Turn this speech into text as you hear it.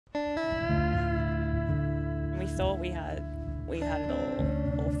thought we had it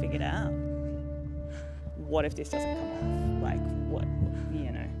all figured out. What if this doesn't come off? Like,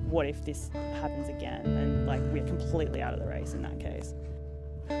 what if this happens again? And like, we're completely out of the race in that case.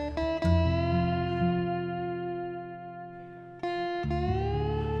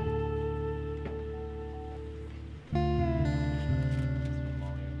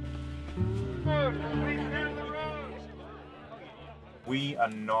 We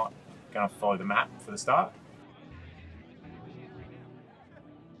are not going to follow the map for the start.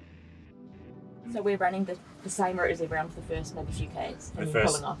 So we're running the same route as everyone for the first maybe few Ks and The then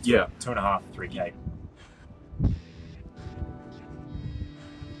first, pulling off. yeah, 2.5, 3K.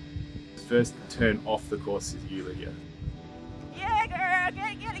 First turn off the course is you, Lydia. Yeah, girl,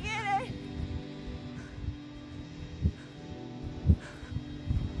 get it.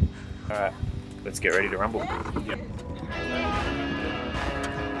 All right, let's get ready to rumble. Yep.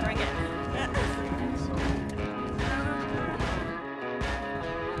 Bring it.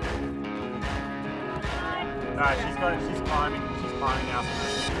 Alright, she's climbing out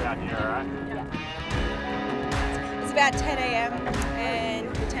out here, alright? Yeah. It's about 10 AM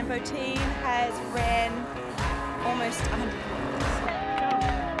and the tempo team has ran almost 100 kilometers.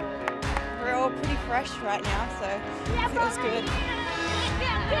 We're all pretty fresh right now, so it feels good.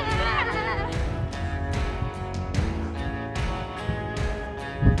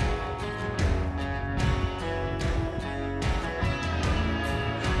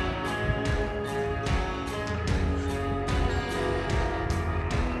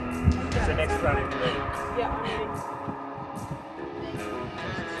 So next running, ready? Yeah, I'm ready.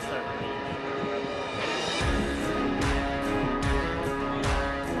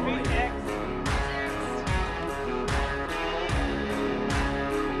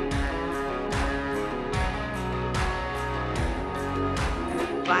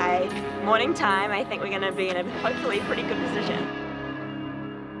 By morning time, I think we're going to be in a hopefully pretty good position.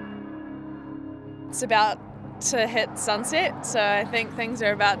 It's about to hit sunset, so I think things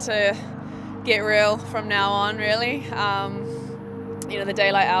are about to get real from now on, really. You know, the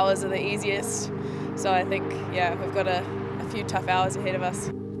daylight hours are the easiest, so I think, yeah, we've got a few tough hours ahead of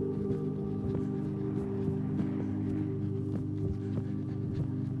us.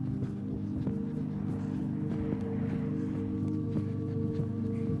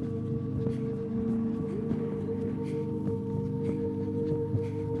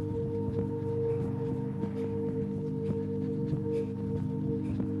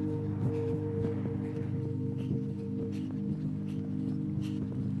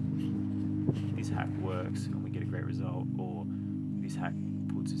 This hack works and we get a great result, or this hack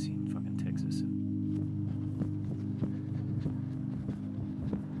puts us in fucking Texas.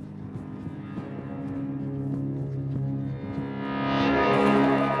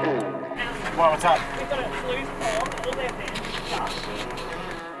 What's up? We've got a loose pole, all their hands stuck.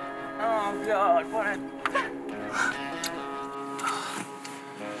 Oh God, what a...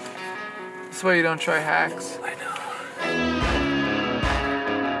 That's why you don't try hacks. I know.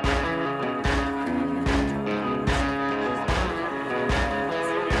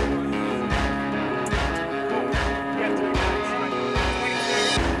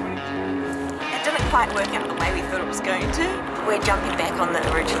 Quite work out the way we thought it was going to. We're jumping back on the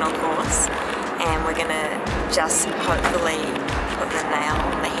original course and we're going to just hopefully put the nail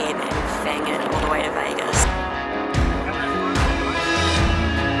on the head and fang it all the way to Vegas.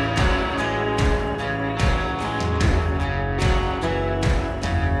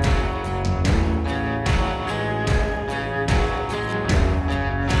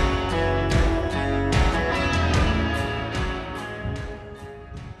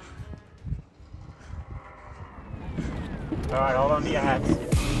 Alright, hold on to your hats. This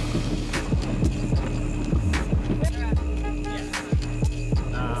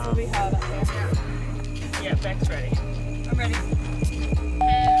will be hard up there. Yeah, Beck's ready. I'm ready.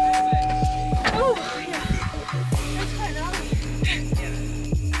 Oh, yeah. That's quite gnarly.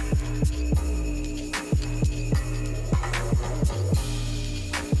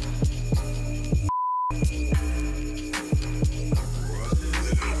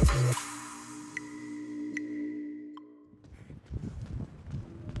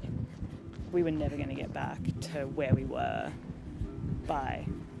 We were never going to get back to where we were by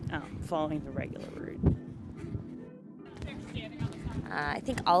following the regular route. I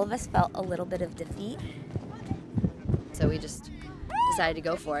think all of us felt a little bit of defeat. So we just decided to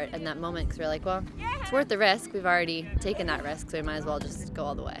go for it in that moment because we were like, well, it's worth the risk. We've already taken that risk, so we might as well just go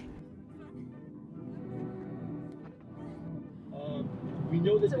all the way. We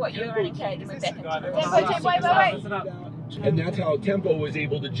know that So what, you're running Kate and we're back into the Tempo, wait. And that's how Tempo was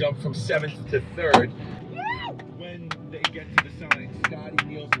able to jump from 7th to 3rd. They get to the sign. Scotty,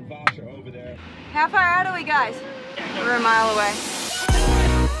 Niels, and Vosh are over there. How far out are we, guys? We're a mile away.